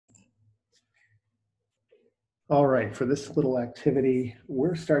All right, for this little activity,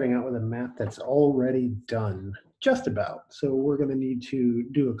 we're starting out with a map that's already done, just about. So we're going to need to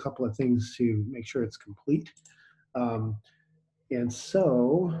do a couple of things to make sure it's complete. Um, and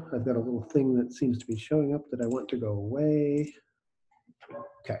so I've got a little thing that seems to be showing up that I want to go away.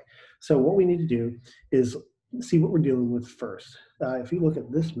 Okay, so what we need to do is see what we're dealing with first. If you look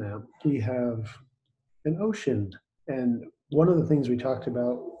at this map, we have an ocean. And one of the things we talked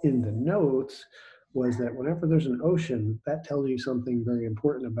about in the notes was that whenever there's an ocean, that tells you something very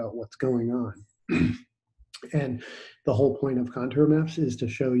important about what's going on. And the whole point of contour maps is to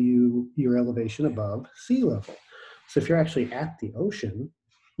show you your elevation above sea level. So if you're actually at the ocean,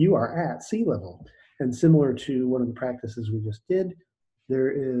 you are at sea level. And similar to one of the practices we just did,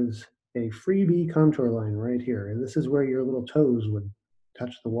 there is a freebie contour line right here. And this is where your little toes would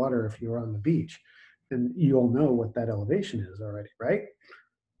touch the water if you were on the beach. And you all know what that elevation is already, right?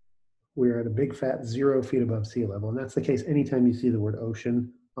 We're at a big fat 0 feet above sea level. And that's the case anytime you see the word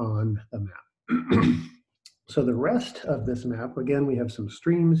ocean on the map. So the rest of this map, again, we have some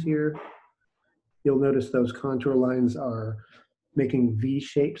streams here. You'll notice those contour lines are making V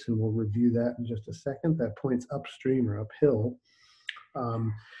shapes, and we'll review that in just a second. That points upstream or uphill.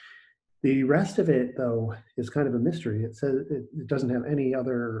 The rest of it, though, is kind of a mystery. It says it doesn't have any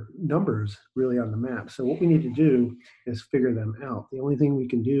other numbers really on the map. So what we need to do is figure them out. The only thing we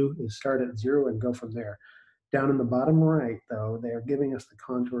can do is start at 0 and go from there. Down in the bottom right, though, they are giving us the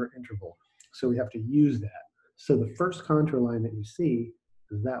contour interval. So we have to use that. So the first contour line that you see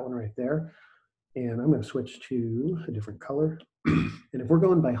is that one right there. And I'm going to switch to a different color. And if we're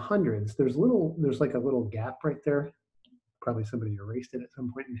going by hundreds, there's like a little gap right there. Probably somebody erased it at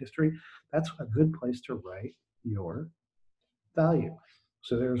some point in history. That's a good place to write your value.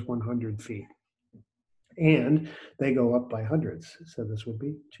 So there's 100 feet. And they go up by hundreds. So this would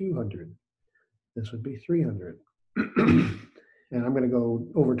be 200. This would be 300. And I'm going to go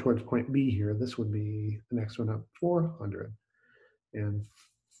over towards point B here. This would be the next one up, 400. And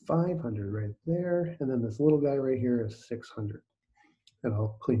 500 right there. And then this little guy right here is 600. And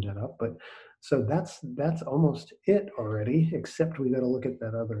I'll clean that up. But so that's almost it already, except we got to look at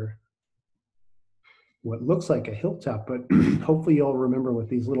that other, what looks like a hilltop, but hopefully you'll remember with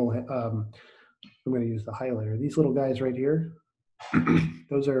these little, I'm going to use the highlighter, these little guys right here,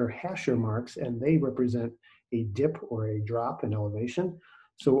 those are hasher marks, and they represent a dip or a drop in elevation.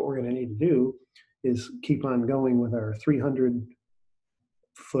 So what we're going to need to do is keep on going with our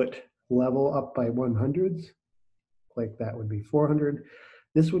 300-foot level up by 100s. Like that would be 400.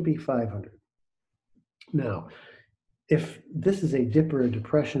 This would be 500. Now, if this is a dip or a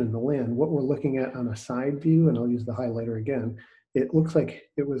depression in the land, what we're looking at on a side view, and I'll use the highlighter again, it looks like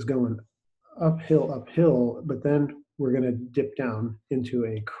it was going uphill, but then we're going to dip down into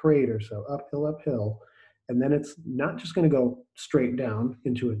a crater, so uphill, and then it's not just going to go straight down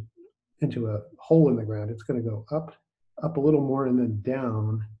into a hole in the ground. It's going to go up a little more and then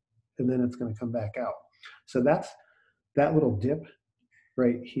down, and then it's going to come back out. So that little dip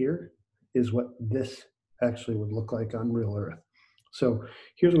right here is what this actually would look like on real Earth. So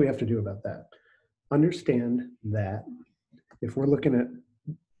here's what we have to do about that. Understand that if we're looking at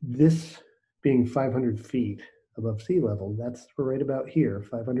this being 500 feet above sea level, that's right about here,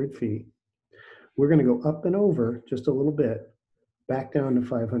 500 feet. We're going to go up and over just a little bit, back down to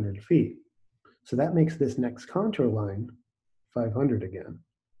 500 feet. So that makes this next contour line 500 again.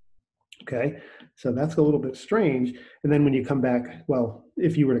 Okay, so that's a little bit strange. And then when you come back, well,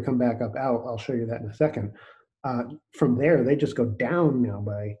 if you were to come back up out, I'll show you that in a second. From there, they just go down now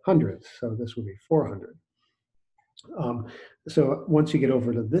by hundreds. So this would be 400. So once you get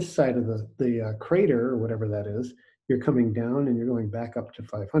over to this side of the crater or whatever that is, you're coming down and you're going back up to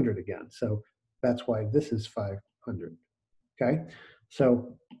 500 again. So that's why this is 500. Okay,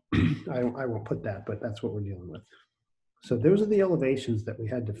 so I won't put that, but that's what we're dealing with. So those are the elevations that we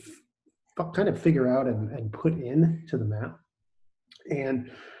had to kind of figure out and put in to the map.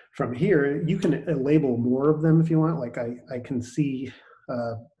 And from here, you can label more of them if you want. Like I can see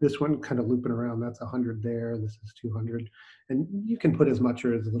this one kind of looping around. That's 100 there. This is 200. And you can put as much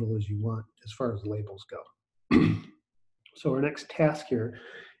or as little as you want as far as labels go. So our next task here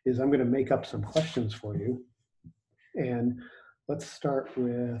is I'm going to make up some questions for you. And let's start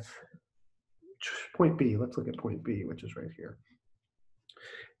with point B. Let's look at point B, which is right here.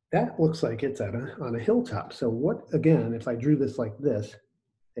 That looks like it's on a hilltop. So what, again, if I drew this like this,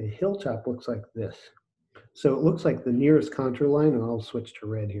 a hilltop looks like this. So it looks like the nearest contour line, and I'll switch to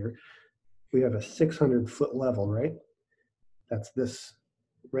red here. We have a 600-foot level, right? That's this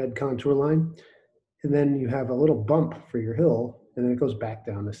red contour line. And then you have a little bump for your hill and then it goes back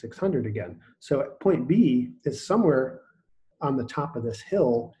down to 600 again. So at point B is somewhere on the top of this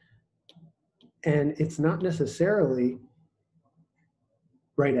hill, and it's not necessarily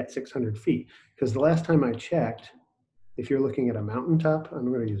right at 600 feet, because the last time I checked, if you're looking at a mountaintop,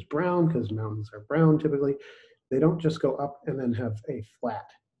 I'm going to use brown because mountains are brown typically, they don't just go up and then have a flat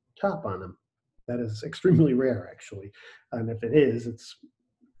top on them. That is extremely rare, actually. And if it is, it's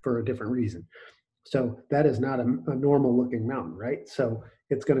for a different reason. So that is not a normal looking mountain, right? So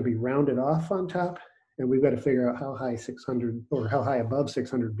it's going to be rounded off on top, and we've got to figure out how high 600 or how high above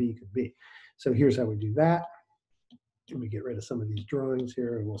 600B could be. So here's how we do that. Let me get rid of some of these drawings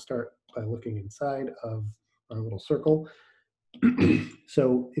here, and we'll start by looking inside of our little circle.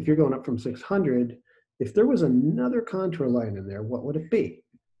 So if you're going up from 600, if there was another contour line in there, what would it be?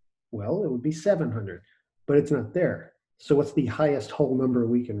 Well, it would be 700, but it's not there. So what's the highest whole number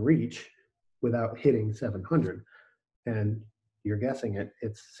we can reach without hitting 700? And you're guessing it,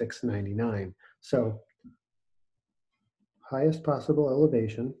 it's 699. So highest possible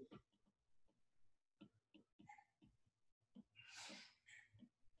elevation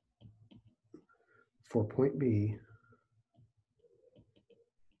for point B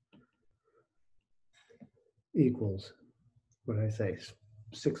equals, what did I say,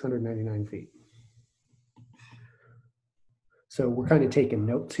 699 feet. So we're kind of taking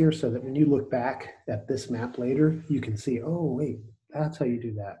notes here so that when you look back at this map later, you can see, oh, wait, that's how you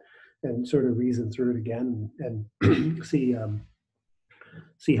do that. And sort of reason through it again and see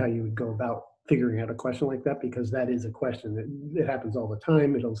how you would go about figuring out a question like that, because that is a question that it happens all the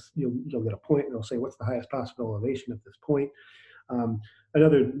time. You'll get a point and it'll say, what's the highest possible elevation at this point?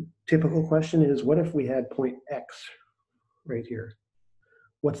 Another typical question is, what if we had point X right here?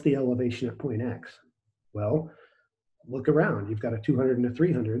 What's the elevation at point X? Well, look around. You've got a 200 and a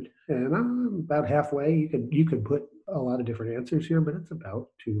 300, and about halfway. You could put a lot of different answers here, but it's about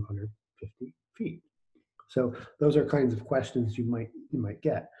 250 feet. So those are kinds of questions you might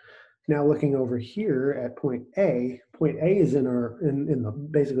get. Now looking over here at point A is in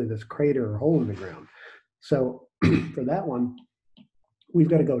basically this crater or hole in the ground. So for that one, we've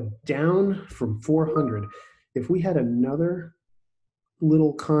got to go down from 400. If we had another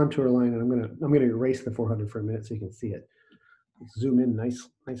little contour line, and I'm gonna erase the 400 for a minute so you can see it. Let's zoom in nice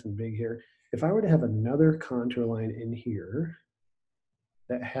and big here. If I were to have another contour line in here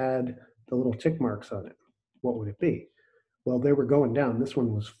that had the little tick marks on it, what would it be? Well, they were going down. This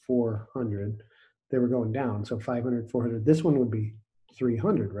one was 400. They were going down, so 500, 400. This one would be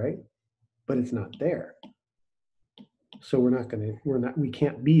 300, right? But it's not there. So we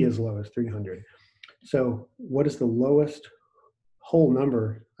can't be as low as 300. So what is the lowest whole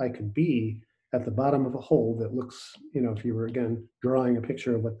number I could be at the bottom of a hole that looks, if you were again drawing a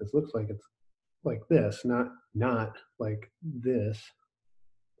picture of what this looks like, it's like this, not like this.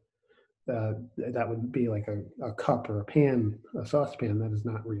 That would be like a cup or a pan, a saucepan. That is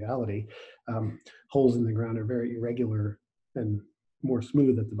not reality. Holes in the ground are very irregular and more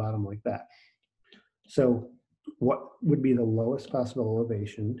smooth at the bottom like that. So what would be the lowest possible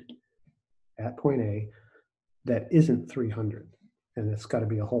elevation at point A that isn't 300? And it's got to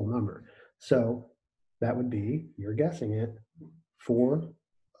be a whole number. So that would be, you're guessing it,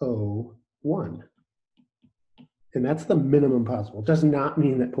 401. And that's the minimum possible. It does not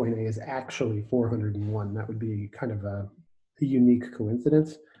mean that point A is actually 401. That would be kind of a unique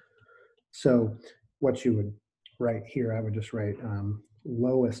coincidence. So what you would write here, I would just write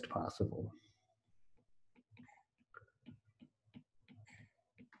lowest possible.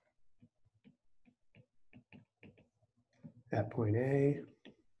 At point A.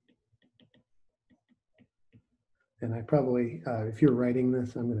 And I probably, if you're writing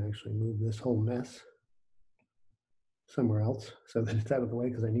this, I'm going to actually move this whole mess somewhere else so that it's out of the way,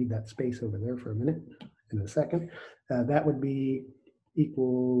 because I need that space over there for a minute in a second. That would be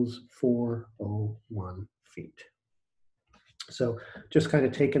equals 401 feet. So just kind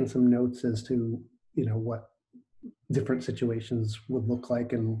of taking some notes as to, what different situations would look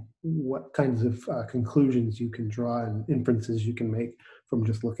like and what kinds of conclusions you can draw and inferences you can make from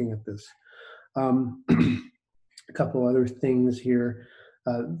just looking at this. A couple other things here.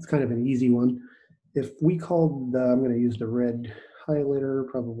 It's kind of an easy one. If we called I'm going to use the red highlighter,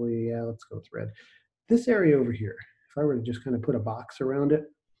 probably, yeah, let's go with red. This area over here, if I were to just kind of put a box around it,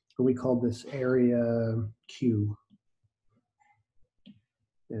 and we called this area Q,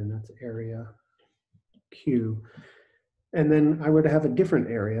 and that's area Q. And then I were to have a different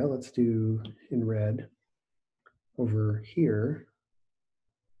area, let's do in red, over here.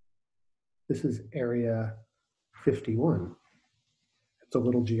 This is area 51. It's a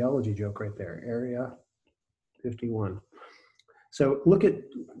little geology joke right there, area 51. So look at,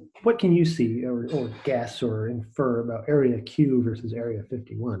 what can you see or guess or infer about area Q versus area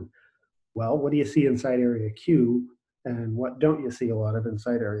 51? Well, what do you see inside area Q, and what don't you see a lot of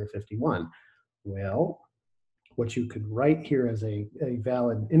inside area 51? Well, what you could write here as a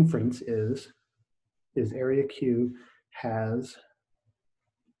valid inference is area Q has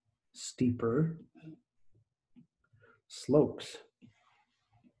steeper slopes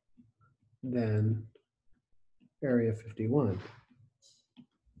than area 51.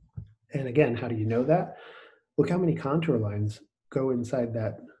 And again, how do you know that? Look how many contour lines go inside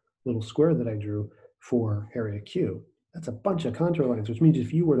that little square that I drew for area Q. That's a bunch of contour lines, which means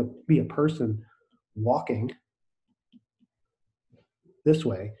if you were to be a person walking this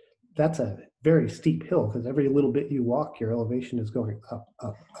way, that's a very steep hill, because every little bit you walk, your elevation is going up,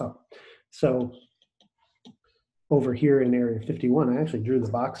 up, up. So over here in area 51, I actually drew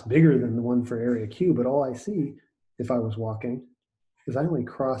the box bigger than the one for area Q, but all I see if I was walking is I only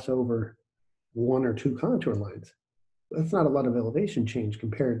cross over 1 or 2 contour lines. That's not a lot of elevation change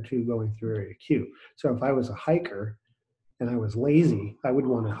compared to going through area Q. So if I was a hiker and I was lazy, I would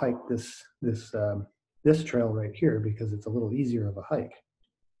want to hike this trail right here because it's a little easier of a hike.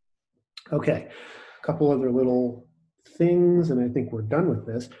 Okay, a couple other little things, and I think we're done with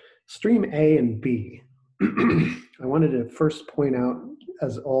this. Stream A and B. I wanted to first point out,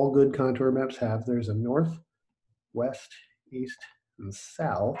 as all good contour maps have, there's a north, west, east, and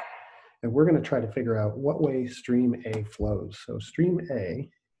south. And we're going to try to figure out what way stream A flows. So stream A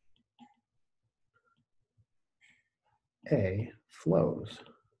flows.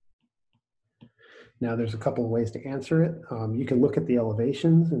 Now there's a couple of ways to answer it. You can look at the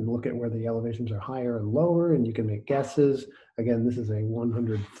elevations and look at where the elevations are higher and lower, and you can make guesses. Again, this is a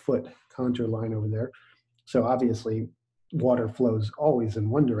 100-foot contour line over there. So obviously water flows always in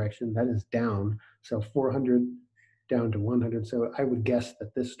one direction, that is down. So 400 down to 100. So I would guess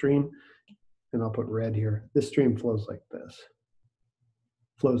that this stream, and I'll put red here, this stream flows like this.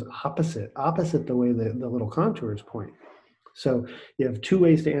 Flows opposite the way the little contours point. So you have 2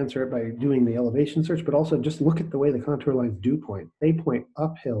 ways to answer it, by doing the elevation search, but also just look at the way the contour lines do point. They point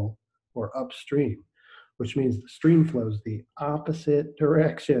uphill or upstream, which means the stream flows the opposite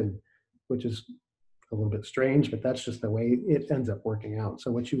direction, which is a little bit strange, but that's just the way it ends up working out. So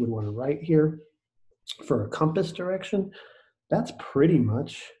what you would want to write here for a compass direction, that's pretty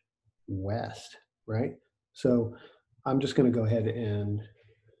much west, right? So I'm just going to go ahead and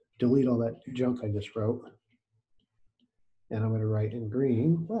delete all that junk I just wrote. And I'm going to write in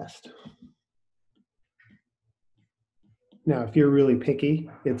green, west. Now, if you're really picky,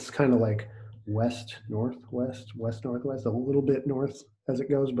 it's kind of like west, northwest, west, northwest, a little bit north as it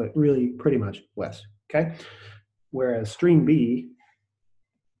goes, but really pretty much west, okay? Whereas stream B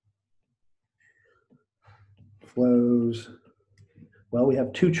flows, well, we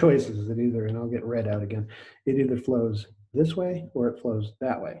have 2 choices. It either, and I'll get red out again, it either flows this way or it flows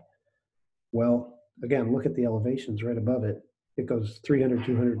that way. Well, again, look at the elevations right above it. It goes 300,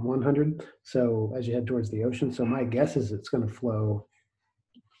 200, 100. So as you head towards the ocean, so my guess is it's going to flow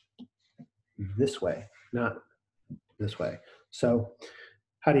this way, not this way. So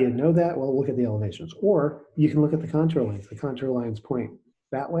how do you know that? Well, look at the elevations. Or you can look at the contour lines. The contour lines point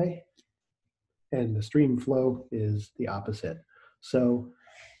that way, and the stream flow is the opposite. So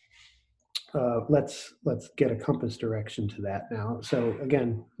let's get a compass direction to that now. So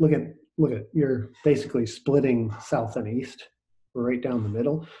again, look at, you're basically splitting south and east right down the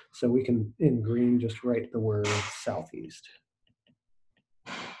middle. So we can, in green, just write the word southeast.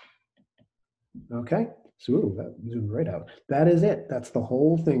 Okay, so ooh, that zoomed right out. That is it. That's the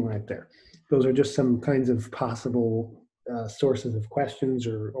whole thing right there. Those are just some kinds of possible sources of questions,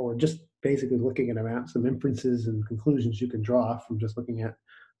 or just basically looking at a map, some inferences and conclusions you can draw from just looking at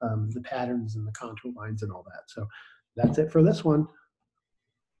the patterns and the contour lines and all that. So that's it for this one.